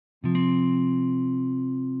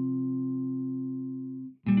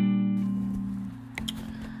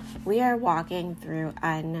We are walking through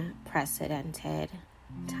unprecedented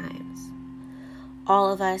times.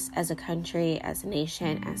 All of us as a country, as a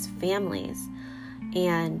nation, as families,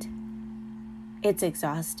 and it's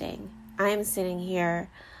exhausting. I'm sitting here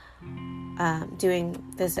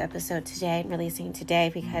doing this episode today and releasing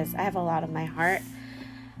today because I have a lot on my heart,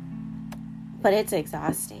 but it's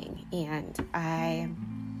exhausting, and I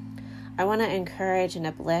want to encourage and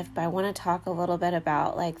uplift, but I want to talk a little bit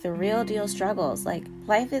about like the real deal struggles. Like,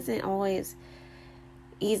 life isn't always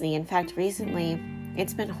easy. In fact, recently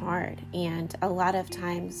it's been hard, and a lot of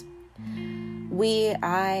times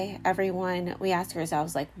everyone, we ask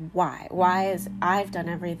ourselves like, why is I've done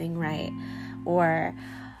everything right, or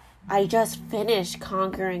I just finished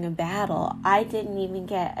conquering a battle. I didn't even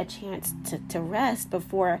get a chance to rest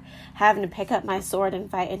before having to pick up my sword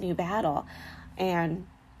and fight a new battle. And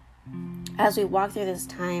as we walk through these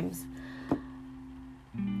times,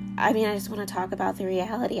 I just want to talk about the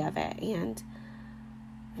reality of it and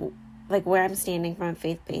like where I'm standing from a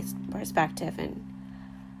faith-based perspective, and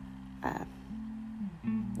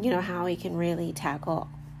how we can really tackle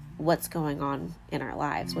what's going on in our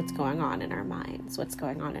lives, what's going on in our minds, what's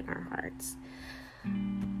going on in our hearts.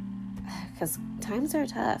 Because times are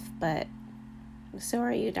tough, but so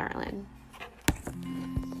are you, darling.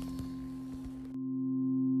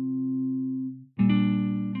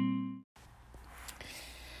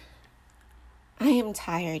 I am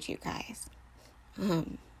tired, you guys.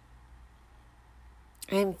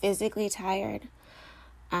 I'm physically tired.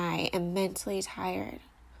 I am mentally tired.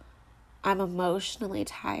 I'm emotionally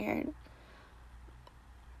tired.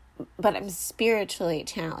 But I'm spiritually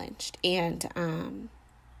challenged. And I'm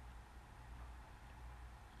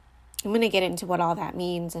going to get into what all that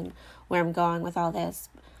means and where I'm going with all this.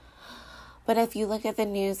 But if you look at the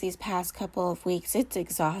news these past couple of weeks, it's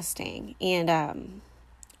exhausting. And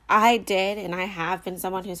I have been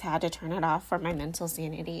someone who's had to turn it off for my mental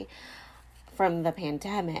sanity, from the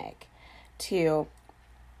pandemic to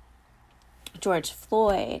George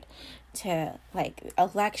Floyd to like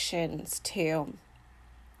elections to,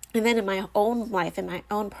 and then in my own life, in my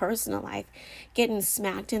own personal life, getting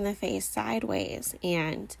smacked in the face sideways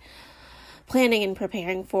and planning and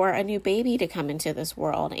preparing for a new baby to come into this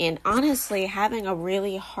world, and honestly having a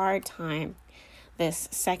really hard time this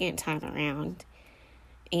second time around,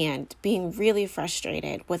 and being really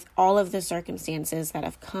frustrated with all of the circumstances that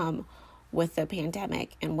have come with the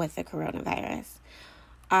pandemic and with the coronavirus.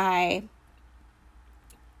 I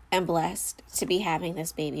am blessed to be having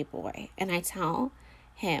this baby boy, and I tell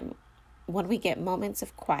him when we get moments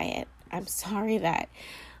of quiet, I'm sorry that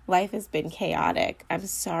life has been chaotic. I'm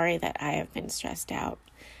sorry that I have been stressed out.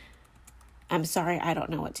 I'm sorry I don't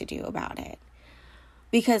know what to do about it.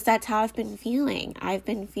 Because that's how I've been feeling. I've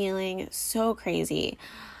been feeling so crazy.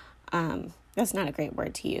 That's not a great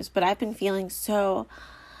word to use, but I've been feeling so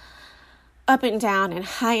up and down and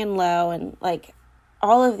high and low and like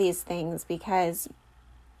all of these things because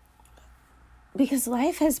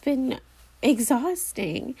life has been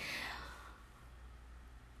exhausting.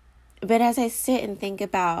 But as I sit and think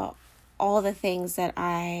about all the things that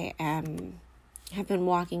I have been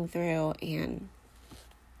walking through and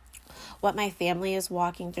what my family is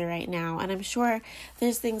walking through right now, and I'm sure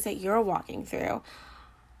there's things that you're walking through,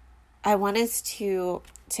 I want us to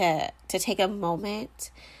take a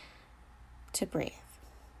moment to breathe,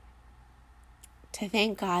 to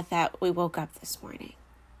thank God that we woke up this morning,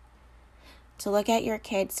 to look at your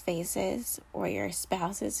kids' faces or your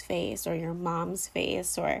spouse's face or your mom's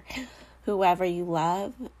face or whoever you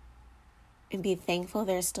love and be thankful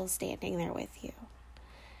they're still standing there with you.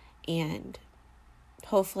 And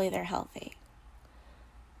hopefully they're healthy.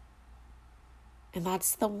 And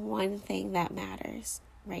that's the one thing that matters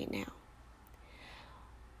right now.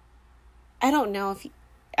 I don't know.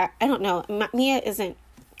 Mia isn't,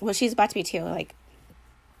 well, she's about to be 2, like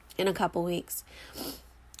in a couple weeks.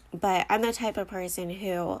 But I'm the type of person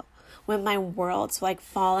who, when my world's like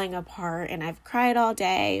falling apart and I've cried all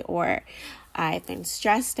day or I've been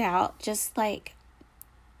stressed out, just like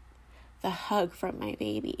the hug from my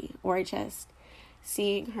baby or just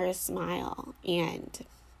seeing her smile, and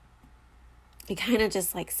it kind of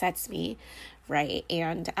just like sets me right.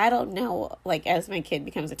 And I don't know, like as my kid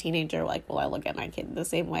becomes a teenager, like will I look at my kid the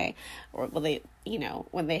same way, or will they,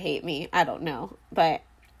 when they hate me? I don't know. But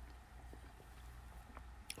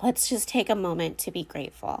let's just take a moment to be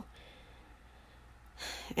grateful.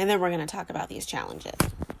 And then we're going to talk about these challenges.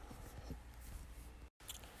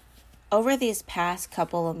 Over these past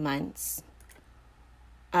couple of months,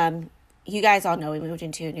 you guys all know we moved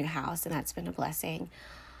into a new house, and that's been a blessing.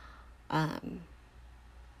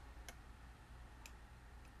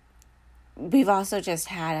 we've also just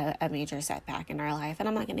had a major setback in our life. And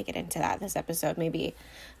I'm not going to get into that this episode, maybe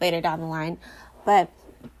later down the line. But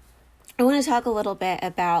I want to talk a little bit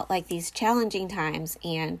about like these challenging times.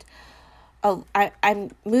 And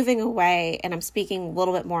I'm moving away and I'm speaking a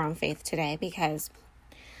little bit more on faith today because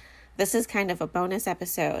this is kind of a bonus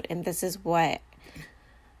episode. And this is what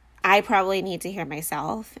I probably need to hear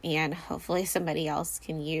myself, and hopefully somebody else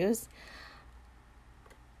can use.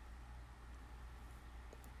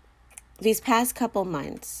 These past couple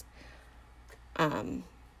months, there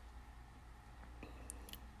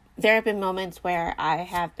have been moments where I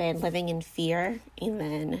have been living in fear, and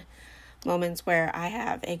then moments where I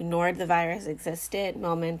have ignored the virus existed,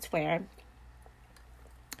 moments where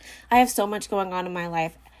I have so much going on in my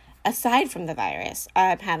life aside from the virus.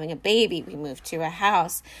 I'm having a baby, we moved to a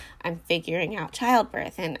house, I'm figuring out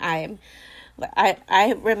childbirth, and I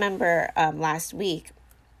remember last week,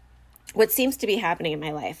 what seems to be happening in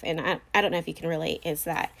my life, and I don't know if you can relate, is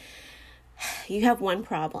that you have one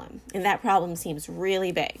problem, and that problem seems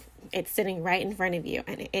really big. It's sitting right in front of you,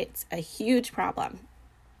 and it's a huge problem.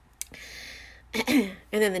 And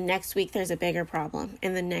then the next week there's a bigger problem,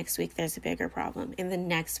 and the next week there's a bigger problem, and the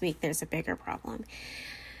next week there's a bigger problem.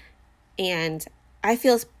 And I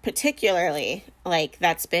feel particularly like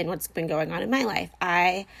that's been what's been going on in my life.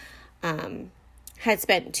 I had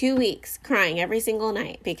spent 2 weeks crying every single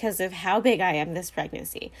night because of how big I am this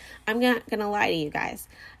pregnancy. I'm not going to lie to you guys.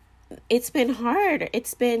 It's been hard.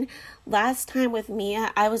 It's been, last time with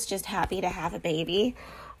Mia, I was just happy to have a baby.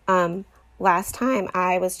 Last time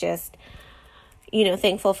I was just,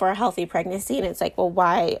 thankful for a healthy pregnancy. And it's like, well,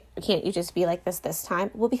 why can't you just be like this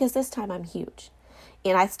time? Well, because this time I'm huge.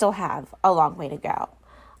 And I still have a long way to go.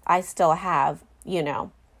 I still have,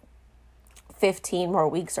 15 more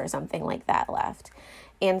weeks or something like that left.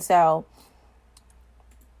 And so,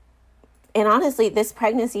 and honestly, this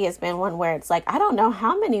pregnancy has been one where it's like, I don't know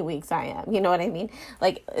how many weeks I am. You know what I mean?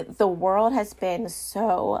 Like, the world has been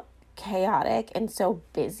so chaotic and so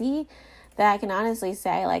busy that I can honestly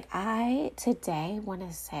say, like, I today want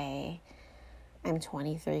to say I'm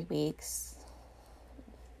 23 weeks.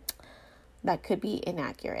 That could be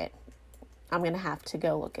inaccurate. I'm going to have to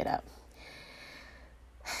go look it up.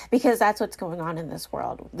 Because that's what's going on in this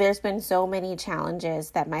world. There's been so many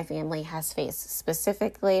challenges that my family has faced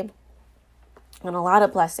specifically, and a lot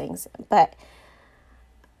of blessings. But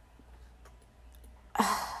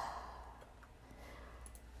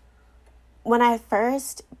when I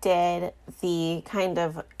first did the kind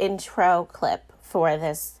of intro clip for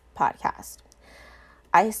this podcast,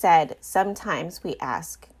 I said, sometimes we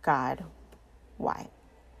ask God, why?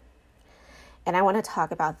 And I want to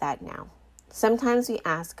talk about that now. Sometimes we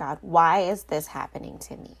ask God, why is this happening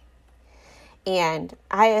to me? And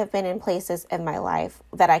I have been in places in my life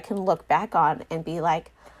that I can look back on and be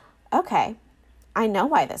like, okay, I know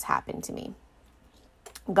why this happened to me.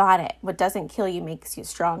 Got it. What doesn't kill you makes you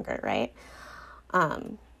stronger, right?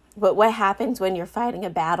 But what happens when you're fighting a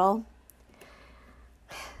battle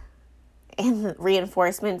and the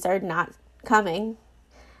reinforcements are not coming?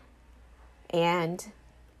 And,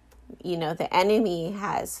 the enemy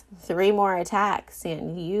has 3 more attacks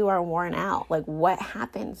and you are worn out. Like, what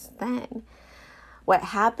happens then? What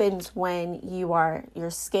happens when you're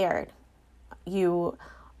scared? You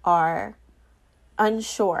are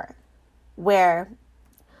unsure, where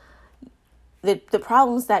the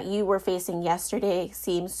problems that you were facing yesterday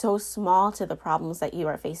seem so small to the problems that you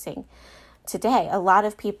are facing today. A lot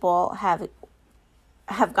of people have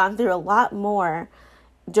gone through a lot more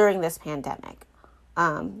during this pandemic.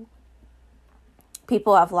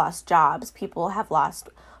 People have lost jobs. People have lost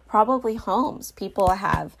probably homes. People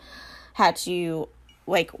have had to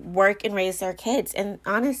work and raise their kids. And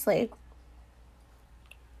honestly,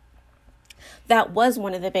 that was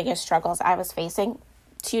one of the biggest struggles I was facing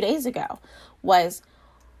 2 days ago, was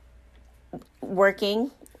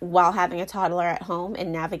working while having a toddler at home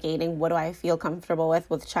and navigating what do I feel comfortable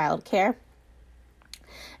with childcare.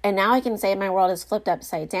 And now I can say my world is flipped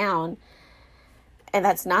upside down, and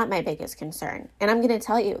that's not my biggest concern. And I'm going to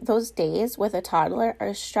tell you, those days with a toddler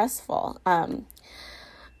are stressful.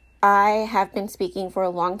 I have been speaking for a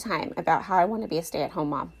long time about how I want to be a stay-at-home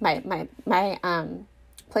mom. My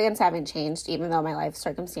plans haven't changed, even though my life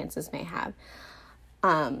circumstances may have.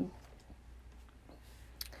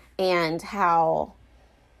 And how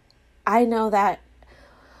I know that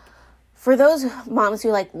for those moms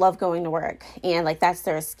who love going to work and that's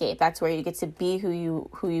their escape, that's where you get to be who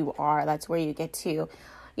you are. That's where you get to,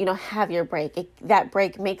 have your break. That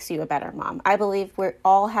break makes you a better mom. I believe we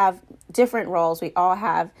all have different roles. We all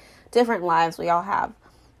have different lives. We all have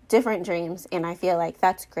different dreams, and I feel like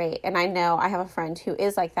that's great. And I know I have a friend who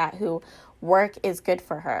is like that, who work is good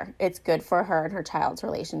for her. It's good for her and her child's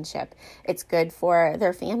relationship. It's good for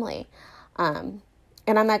their family.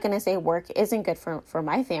 And I'm not going to say work isn't good for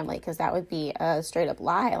my family, because that would be a straight up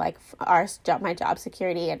lie. Like my job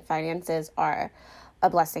security and finances are a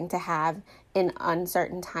blessing to have in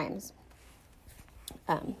uncertain times.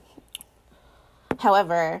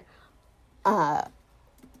 However,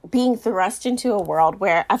 being thrust into a world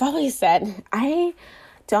where I've always said, I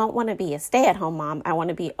don't want to be a stay-at-home mom. I want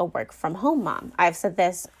to be a work-from-home mom. I've said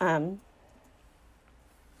this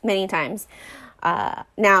many times.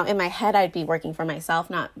 Now, in my head, I'd be working for myself,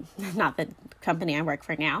 not the company I work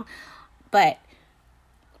for now. But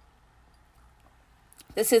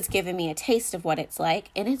this has given me a taste of what it's like,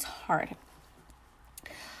 and it's hard.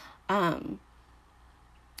 I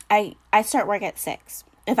start work at 6.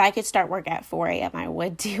 If I could start work at 4 a.m., I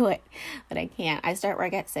would do it, but I can't. I start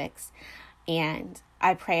work at 6, and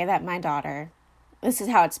I pray that my daughter, this is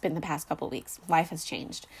how it's been the past couple of weeks. Life has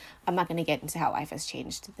changed. I'm not going to get into how life has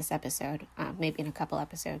changed this episode, maybe in a couple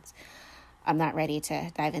episodes. I'm not ready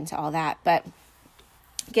to dive into all that, but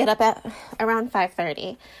get up at around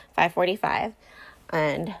 5:30, 5:45,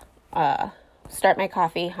 and start my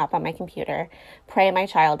coffee, hop on my computer, pray my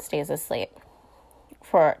child stays asleep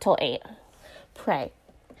till 8. Pray.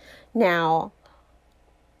 Now,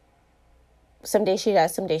 some days she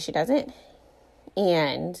does, some days she doesn't.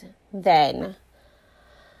 And then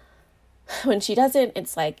when she doesn't,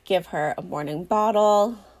 it's like give her a morning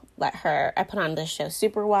bottle, I put on this show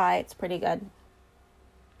Super Why. It's pretty good.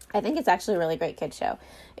 I think it's actually a really great kid show.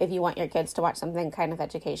 If you want your kids to watch something kind of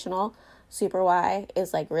educational, Super Why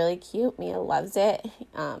is like really cute. Mia loves it,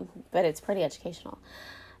 but it's pretty educational.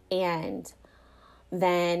 And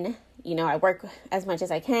then, I work as much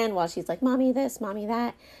as I can while she's like, Mommy this, Mommy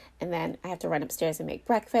that. And then I have to run upstairs and make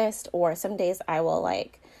breakfast. Or some days I will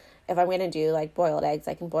if I'm going to do boiled eggs,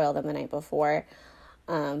 I can boil them the night before.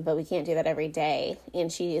 But we can't do that every day.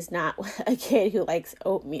 And she is not a kid who likes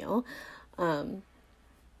oatmeal.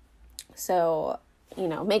 So,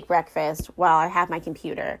 make breakfast while I have my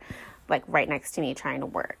computer right next to me trying to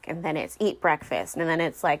work. And then it's eat breakfast. And then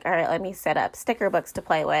it's all right, let me set up sticker books to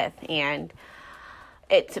play with. And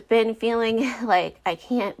it's been feeling like I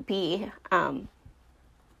can't be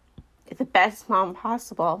the best mom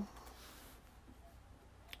possible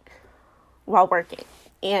while working.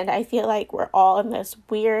 And I feel like we're all in this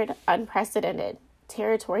weird, unprecedented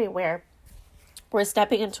territory where we're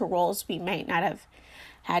stepping into roles we might not have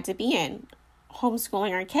had to be in,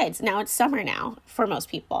 homeschooling our kids. Now it's summer now for most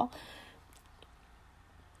people.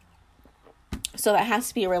 So that has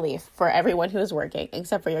to be a relief for everyone who is working,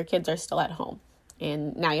 except for your kids are still at home.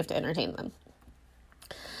 And now you have to entertain them.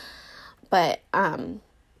 But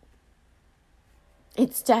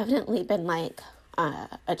it's definitely been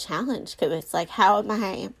a challenge, because it's how am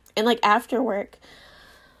I? And after work,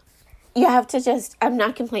 you have to I'm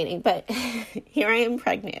not complaining, but here I am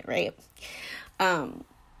pregnant, right? And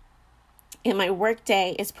my work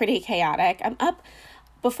day is pretty chaotic. I'm up,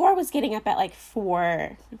 before I was getting up at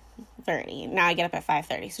 4:30. Now I get up at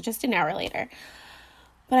 5:30, so just an hour later.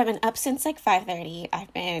 But I've been up since 5:30.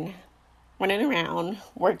 I've been running around,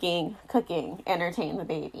 working, cooking, entertaining the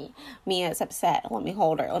baby. Mia's upset. Let me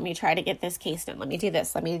hold her. Let me try to get this case done. Let me do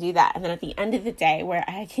this. Let me do that. And then at the end of the day, where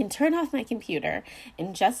I can turn off my computer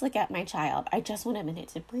and just look at my child, I just want a minute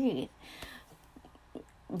to breathe.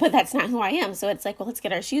 But that's not who I am. So it's well, let's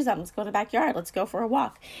get our shoes on. Let's go in the backyard. Let's go for a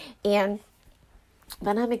walk. And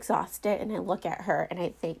then I'm exhausted, and I look at her and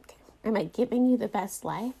I think, am I giving you the best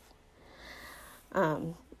life?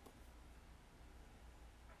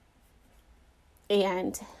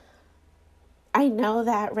 And I know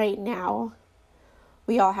that right now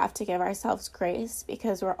we all have to give ourselves grace,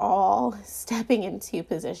 because we're all stepping into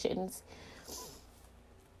positions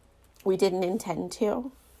we didn't intend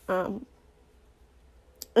to. And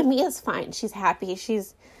Mia's fine. She's happy.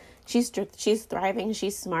 She's thriving.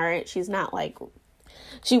 She's smart. She's not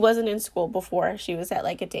she wasn't in school before. She was at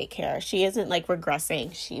a daycare. She isn't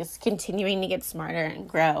regressing. She's continuing to get smarter and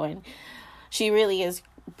grow. And she really is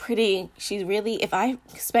if I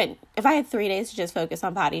had 3 days to just focus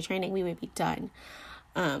on potty training, we would be done.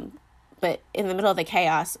 But in the middle of the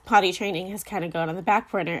chaos, potty training has kind of gone on the back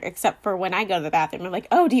burner, except for when I go to the bathroom. I'm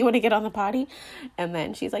oh, do you want to get on the potty? And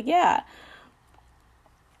then she's yeah.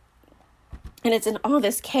 And it's in all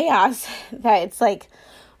this chaos that it's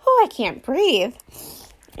oh, I can't breathe.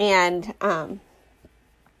 And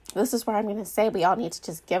this is where I'm going to say we all need to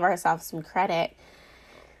just give ourselves some credit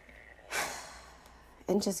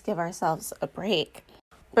and just give ourselves a break.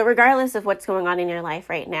 But regardless of what's going on in your life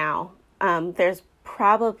right now, there's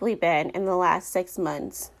probably been in the last 6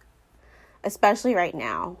 months, especially right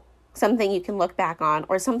now, something you can look back on,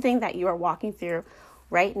 or something that you are walking through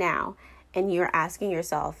right now, and you're asking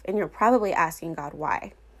yourself, and you're probably asking God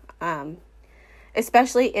why.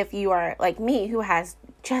 Especially if you are like me, who has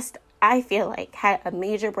just, I feel like, had a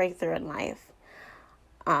major breakthrough in life,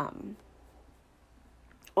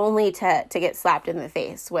 only to get slapped in the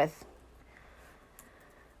face with,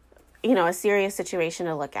 a serious situation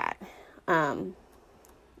to look at,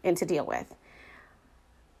 and to deal with.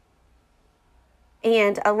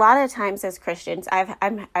 And a lot of times as Christians, I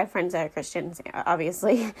have friends that are Christians,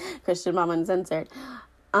 obviously, Christian Mom Uncensored,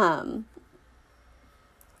 and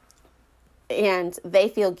they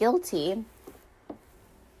feel guilty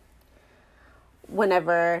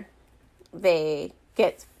whenever they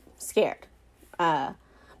get scared,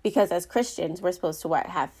 because as Christians, we're supposed to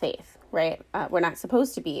have faith, right? We're not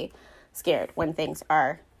supposed to be scared when things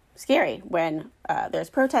are scary, when there's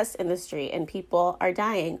protests in the street and people are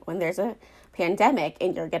dying, when there's a pandemic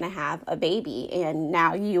and you're going to have a baby. And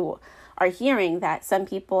now you are hearing that some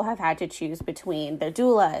people have had to choose between their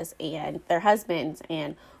doulas and their husbands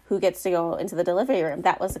and who gets to go into the delivery room.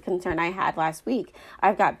 That was a concern I had last week.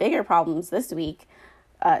 I've got bigger problems this week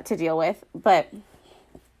to deal with, but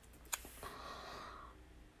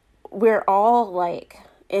we're all like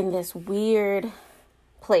in this weird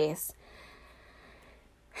place.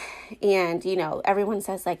 And, everyone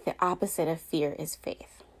says like the opposite of fear is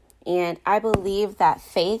faith. And I believe that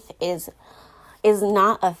faith is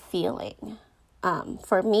not a feeling.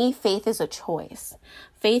 For me, faith is a choice.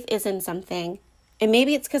 Faith isn't something, and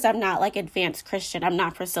maybe it's because I'm not like advanced Christian. I'm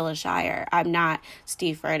not Priscilla Shirer. I'm not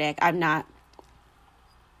Steve Furtick. I'm not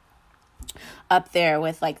up there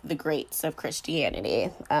with like the greats of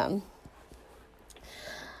Christianity.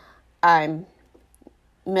 I'm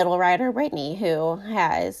middle rider Brittany, who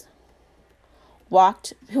has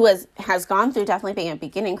gone through definitely being a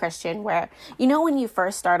beginning Christian, where, when you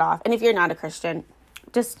first start off, and if you're not a Christian,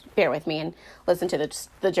 just bear with me and listen to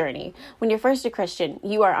the journey. When you're first a Christian,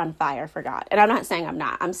 you are on fire for God. And I'm not saying I'm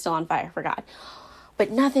not. I'm still on fire for God.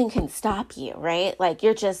 But nothing can stop you, right? Like,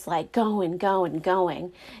 you're just like going.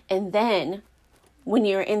 And then when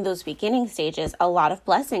you're in those beginning stages, a lot of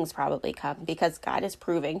blessings probably come because God is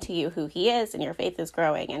proving to you who he is, and your faith is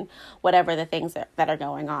growing, and whatever the things that are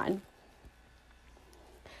going on.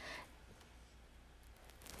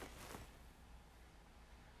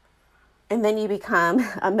 And then you become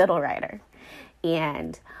a middle rider.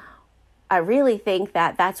 And I really think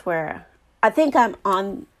that that's where, I think I'm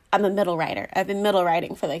a middle rider. I've been middle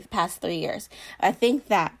riding for like the past 3 years. I think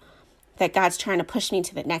that God's trying to push me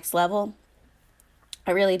to the next level.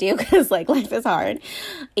 I really do, because like life is hard.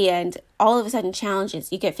 And all of a sudden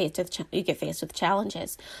challenges, you get faced with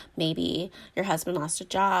challenges. Maybe your husband lost a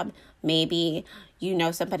job. Maybe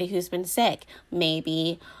somebody who's been sick.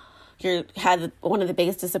 Maybe you had one of the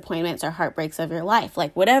biggest disappointments or heartbreaks of your life.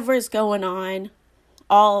 Like, whatever's going on,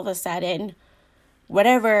 all of a sudden,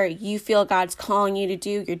 whatever you feel God's calling you to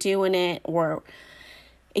do, you're doing it, and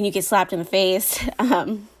you get slapped in the face.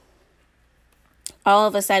 All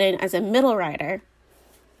of a sudden, as a middle rider,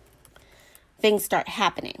 things start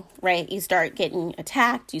happening, right? You start getting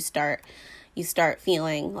attacked. You start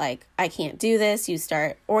feeling like, I can't do this. You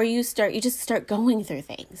just start going through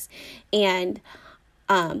things. And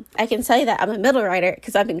I can tell you that I'm a middle rider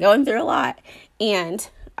because I've been going through a lot, and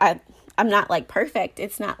I'm not like perfect.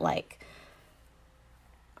 It's not like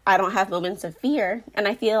I don't have moments of fear. And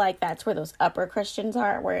I feel like that's where those upper Christians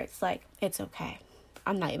are, where it's like, it's okay.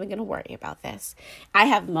 I'm not even going to worry about this. I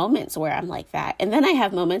have moments where I'm like that. And then I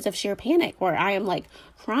have moments of sheer panic where I am like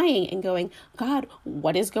crying and going, God,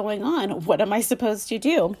 what is going on? What am I supposed to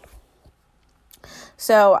do?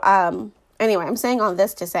 So, anyway, I'm saying all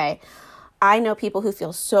this to say, I know people who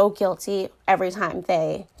feel so guilty every time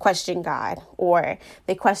they question God, or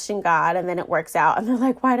they question God and then it works out and they're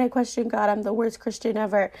like, why did I question God? I'm the worst Christian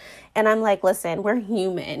ever. And I'm like, listen, we're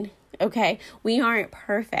human. Okay, we aren't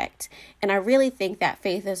perfect. And I really think that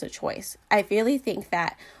faith is a choice. I really think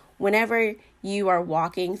that whenever you are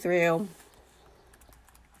walking through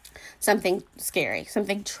something scary,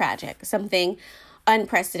 something tragic, something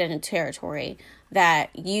unprecedented territory, that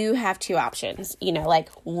you have two options, like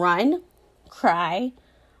run, cry,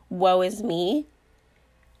 woe is me,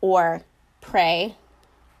 or pray,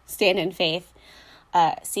 stand in faith,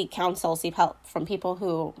 seek counsel, seek help from people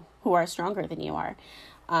who are stronger than you are.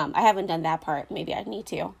 I haven't done that part. Maybe I need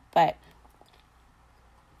to, but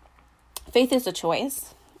faith is a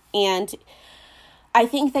choice. And I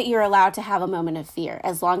think that you're allowed to have a moment of fear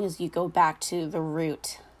as long as you go back to the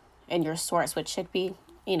root and your source, which should be,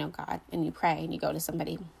 God, and you pray and you go to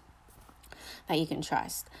somebody that you can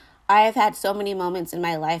trust. I have had so many moments in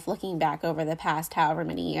my life looking back over the past however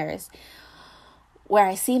many years where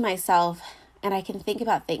I see myself and I can think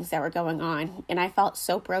about things that were going on, and I felt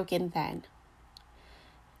so broken then.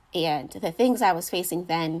 And the things I was facing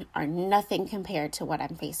then are nothing compared to what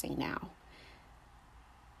I'm facing now.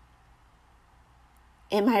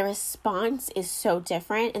 And my response is so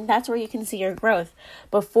different. And that's where you can see your growth.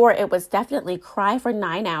 Before, it was definitely cry for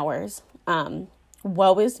 9 hours.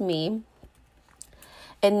 Woe is me.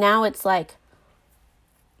 And now it's like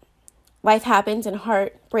life happens and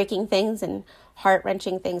heartbreaking things and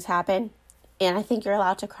heart-wrenching things happen. And I think you're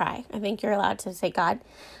allowed to cry. I think you're allowed to say, God,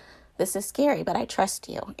 this is scary, but I trust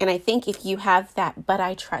you. And I think if you have that, but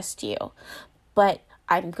I trust you, but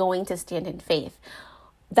I'm going to stand in faith.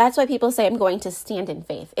 That's why people say I'm going to stand in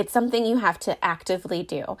faith. It's something you have to actively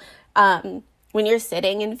do. When you're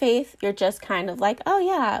sitting in faith, you're just kind of like, oh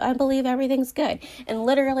yeah, I believe everything's good. And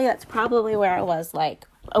literally that's probably where I was like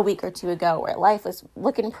a week or two ago, where life was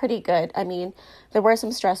looking pretty good. I mean, there were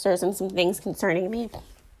some stressors and some things concerning me.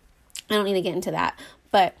 I don't need to get into that,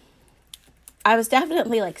 but I was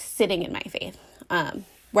definitely like sitting in my faith,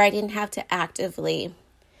 where I didn't have to actively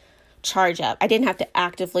charge up. I didn't have to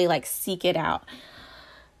actively like seek it out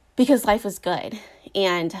because life was good.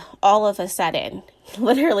 And all of a sudden,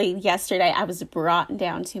 literally yesterday, I was brought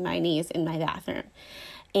down to my knees in my bathroom,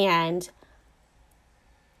 and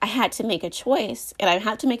I had to make a choice, and I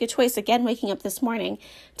have to make a choice again waking up this morning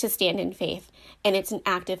to stand in faith. And it's an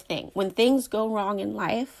active thing. When things go wrong in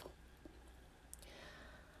life,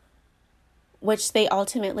 which they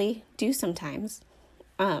ultimately do sometimes.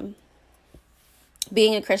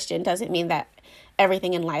 Being a Christian doesn't mean that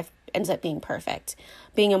everything in life ends up being perfect.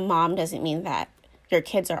 Being a mom doesn't mean that your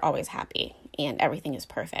kids are always happy and everything is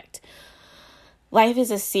perfect. Life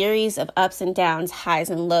is a series of ups and downs,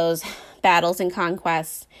 highs and lows, battles and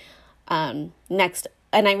conquests. And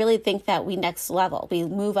I really think that we next level. We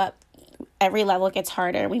move up. Every level gets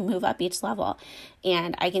harder. We move up each level.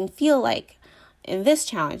 And I can feel like in this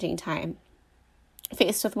challenging time,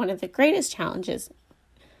 faced with one of the greatest challenges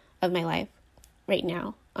of my life right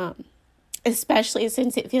now, especially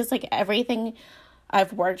since it feels like everything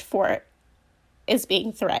I've worked for is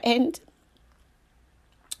being threatened.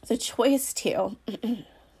 The choice to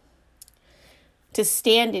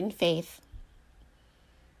stand in faith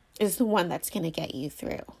is the one that's going to get you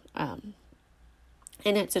through.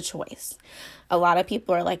 And it's a choice. A lot of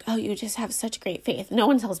people are like, oh, you just have such great faith. No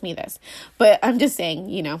one tells me this. But I'm just saying,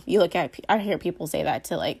 I hear people say that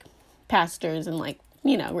to like pastors and like,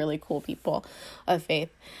 really cool people of faith.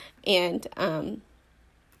 And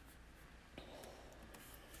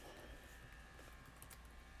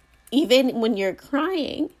even when you're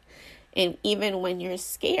crying, and even when you're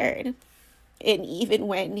scared, and even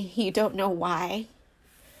when you don't know why,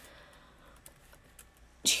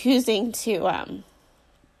 choosing to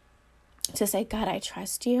say, God, I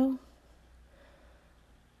trust you,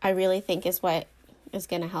 I really think is what is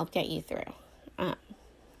going to help get you through.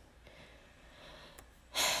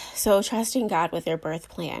 So trusting God with your birth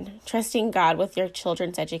plan, trusting God with your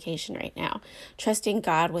children's education right now, trusting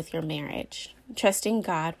God with your marriage, trusting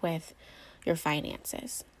God with your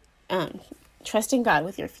finances, trusting God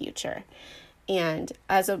with your future. And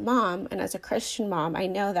as a mom and as a Christian mom, I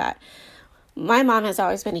know that my mom has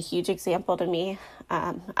always been a huge example to me.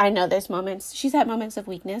 I know there's moments, she's had moments of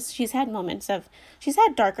weakness. She's had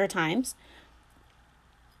darker times.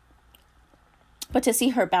 But to see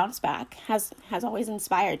her bounce back has always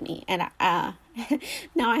inspired me. And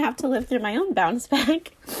now I have to live through my own bounce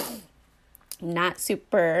back. Not a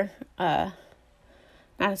super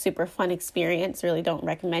fun experience. Really don't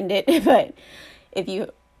recommend it. But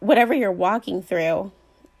whatever you're walking through,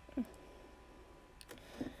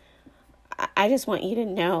 I just want you to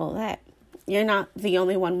know that you're not the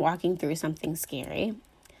only one walking through something scary.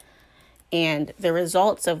 And the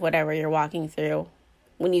results of whatever you're walking through,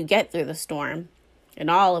 when you get through the storm and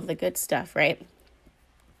all of the good stuff, right?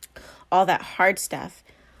 All that hard stuff,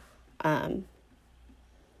 you're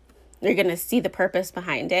going to see the purpose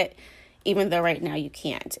behind it, even though right now you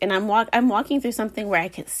can't. And I'm walking through something where I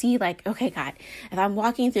can see like, okay, God, if I'm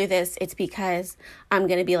walking through this, it's because I'm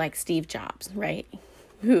going to be like Steve Jobs, right?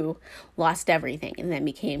 Who lost everything and then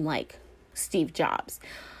became like Steve Jobs.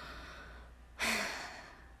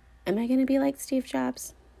 Am I going to be like Steve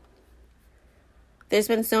Jobs? There's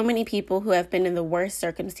been so many people who have been in the worst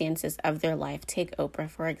circumstances of their life. Take Oprah,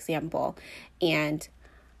 for example, and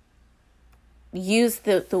use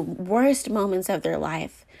the worst moments of their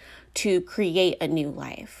life to create a new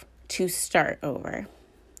life, to start over,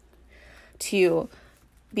 to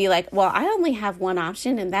be like, well, I only have one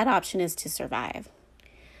option, and that option is to survive.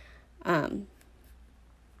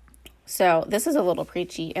 So this is a little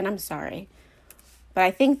preachy, and I'm sorry, but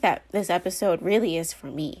I think that this episode really is for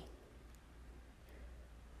me,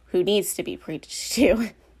 who needs to be preached to.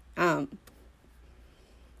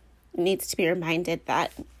 Needs to be reminded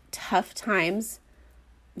that tough times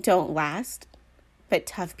don't last, but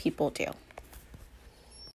tough people do.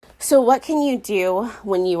 So what can you do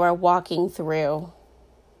when you are walking through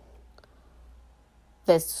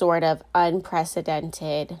this sort of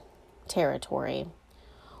unprecedented territory?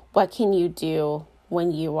 What can you do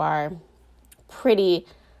when you are pretty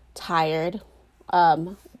tired,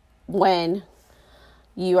 when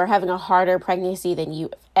you are having a harder pregnancy than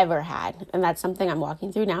you've ever had? And that's something I'm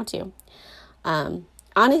walking through now too.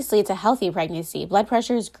 Honestly, it's a healthy pregnancy. Blood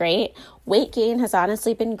pressure is great. Weight gain has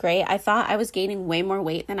honestly been great. I thought I was gaining way more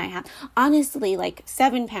weight than I have. Honestly, like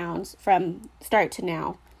 7 pounds from start to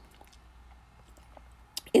now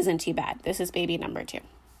isn't too bad. This is baby number 2.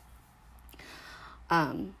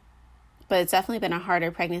 But it's definitely been a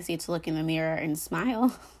harder pregnancy to look in the mirror and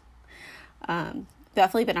smile.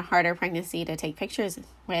 Definitely been a harder pregnancy to take pictures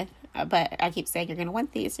with. But I keep saying, you're going to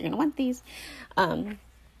want these. You're going to want these.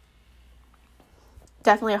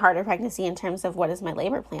 Definitely a harder pregnancy in terms of what does my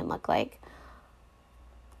labor plan look like.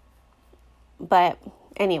 But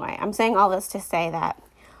anyway, I'm saying all this to say that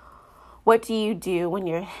what do you do when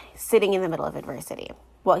you're sitting in the middle of adversity?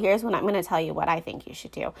 Well, here's what I'm going to tell you what I think you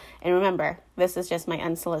should do. And remember, this is just my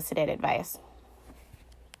unsolicited advice.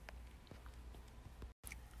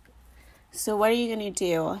 So what are you going to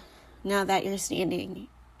do now that you're standing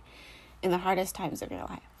in the hardest times of your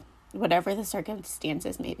life, whatever the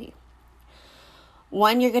circumstances may be?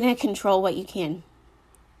 One, you're going to control what you can.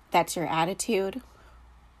 That's your attitude.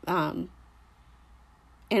 And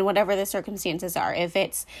whatever the circumstances are. If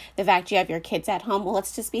it's the fact you have your kids at home, well,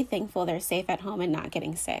 let's just be thankful they're safe at home and not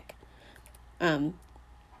getting sick. And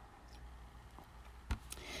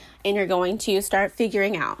you're going to start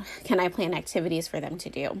figuring out, can I plan activities for them to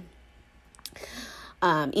do?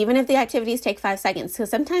 Even if the activities take 5 seconds, because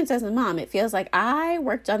sometimes as a mom, it feels like I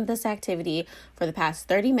worked on this activity for the past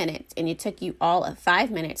 30 minutes and it took you all of 5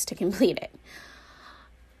 minutes to complete it.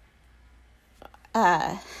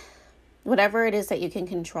 Whatever it is that you can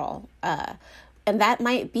control. And that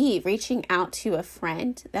might be reaching out to a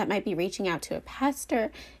friend. That might be reaching out to a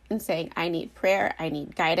pastor and saying, I need prayer. I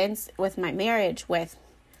need guidance with my marriage,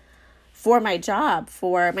 for my job,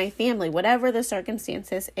 for my family, whatever the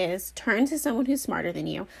circumstances is. Turn to someone who's smarter than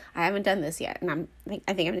you. I haven't done this yet, and I think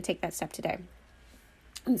I'm going to take that step today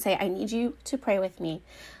and say, I need you to pray with me.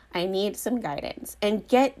 I need some guidance, and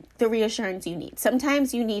get the reassurance you need.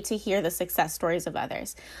 Sometimes you need to hear the success stories of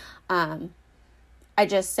others. I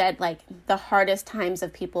just said, like, the hardest times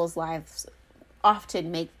of people's lives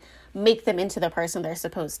often make them into the person they're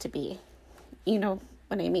supposed to be. You know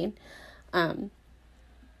what I mean?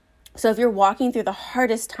 So if you're walking through the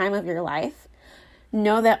hardest time of your life,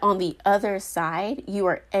 know that on the other side, you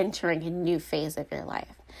are entering a new phase of your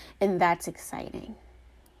life. And that's exciting.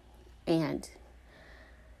 And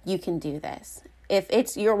you can do this.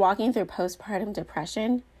 If you're walking through postpartum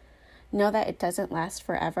depression, know that it doesn't last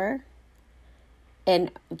forever. And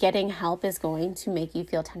getting help is going to make you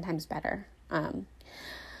feel 10 times better.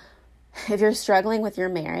 If you're struggling with your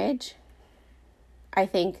marriage, I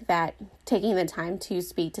think that taking the time to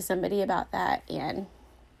speak to somebody about that and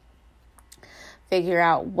figure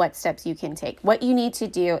out what steps you can take. What you need to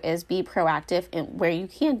do is be proactive in where you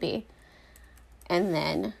can be. And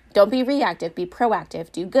then don't be reactive, be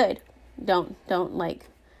proactive, do good. Don't like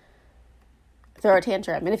throw a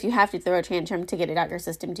tantrum. And if you have to throw a tantrum to get it out your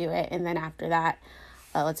system, do it. And then after that,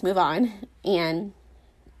 let's move on and,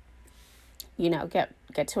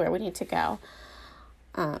 get to where we need to go.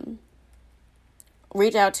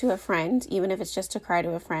 Reach out to a friend, even if it's just to cry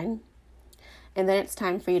to a friend. And then it's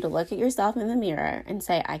time for you to look at yourself in the mirror and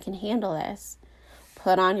say, I can handle this.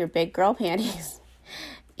 Put on your big girl panties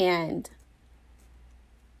and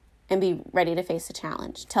be ready to face the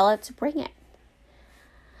challenge. Tell it to bring it.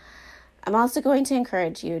 I'm also going to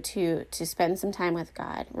encourage you to spend some time with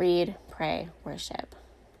God. Read, pray, worship.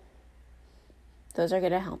 Those are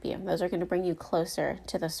going to help you. Those are going to bring you closer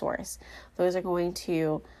to the source. Those are going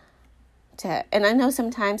to and I know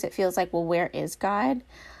sometimes it feels like, well, where is God?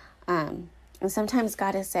 And sometimes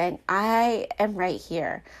God is saying, I am right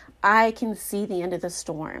here. I can see the end of the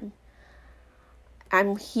storm.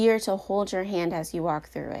 I'm here to hold your hand as you walk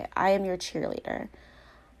through it. I am your cheerleader.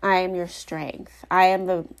 I am your strength. I am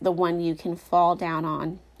the one you can fall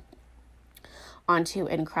down onto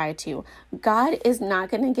and cry to. God is not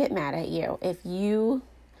going to get mad at you if you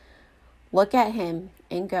look at him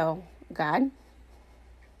and go, God,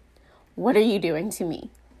 what are you doing to me?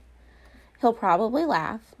 He'll probably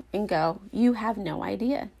laugh and go, "You have no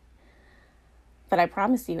idea. But I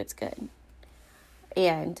promise you it's good."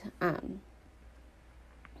 And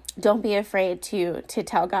don't be afraid to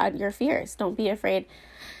tell God your fears. Don't be afraid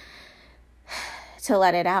to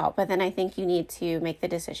let it out. But then I think you need to make the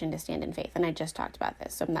decision to stand in faith. And I just talked about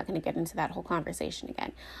this, so I'm not going to get into that whole conversation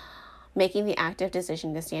again. Making the active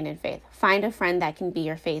decision to stand in faith. Find a friend that can be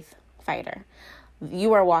your faith fighter.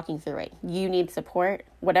 You are walking through it. You need support,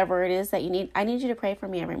 whatever it is that you need. I need you to pray for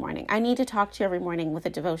me every morning. I need to talk to you every morning with a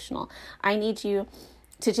devotional. I need you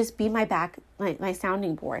to just be my back, my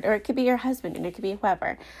sounding board. Or it could be your husband, and it could be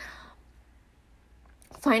whoever.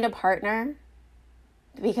 Find a partner,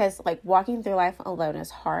 because like walking through life alone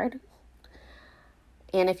is hard.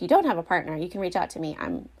 And if you don't have a partner, you can reach out to me.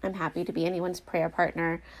 I'm happy to be anyone's prayer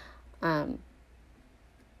partner.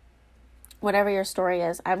 Whatever your story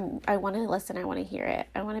is, I want to listen. I want to hear it.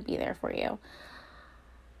 I want to be there for you.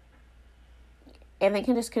 And they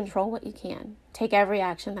can just control what you can. Take every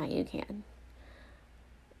action that you can.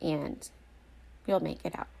 And you'll make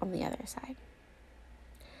it out on the other side.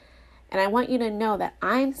 And I want you to know that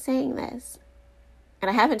I'm saying this, and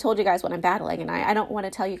I haven't told you guys what I'm battling, and I don't want to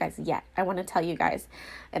tell you guys yet. I want to tell you guys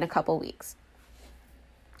in a couple weeks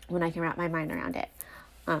when I can wrap my mind around it.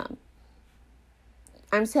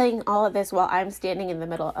 I'm saying all of this while I'm standing in the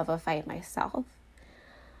middle of a fight myself.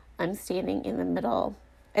 I'm standing in the middle.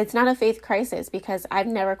 It's not a faith crisis, because I've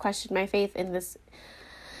never questioned my faith in this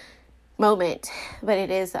moment, but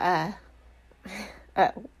it is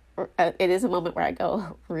it is a moment where I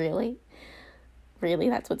go, really? Really?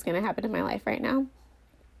 That's what's going to happen in my life right now?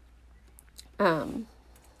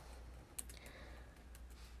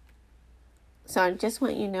 So I just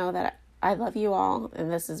want you to know that I love you all,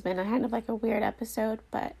 and this has been a kind of like a weird episode,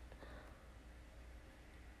 but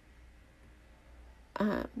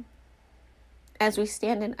as we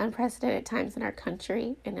stand in unprecedented times in our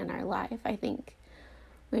country and in our life, I think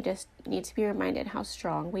we just need to be reminded how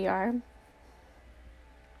strong we are,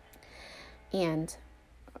 and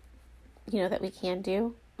that we can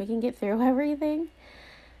get through everything.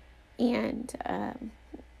 And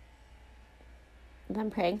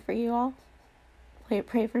I'm praying for you all.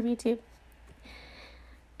 Pray for me too.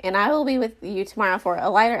 And I will be with you tomorrow for a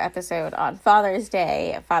lighter episode on Father's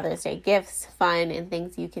Day gifts, fun, and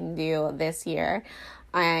things you can do this year.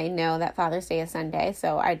 I know that Father's Day is Sunday,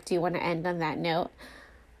 so I do want to end on that note.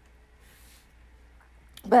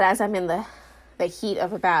 But as I'm in the heat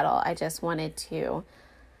of a battle, I just wanted to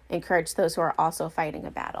encourage those who are also fighting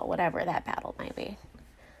a battle, whatever that battle might be.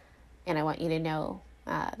 And I want you to know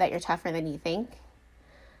that you're tougher than you think.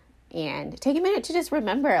 And take a minute to just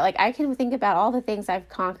remember, I can think about all the things I've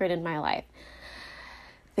conquered in my life.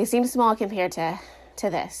 They seem small compared to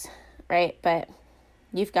this, right? But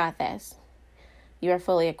you've got this. You are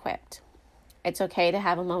fully equipped. It's okay to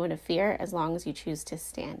have a moment of fear as long as you choose to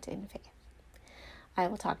stand in faith. I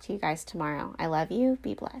will talk to you guys tomorrow. I love you.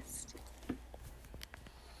 Be blessed.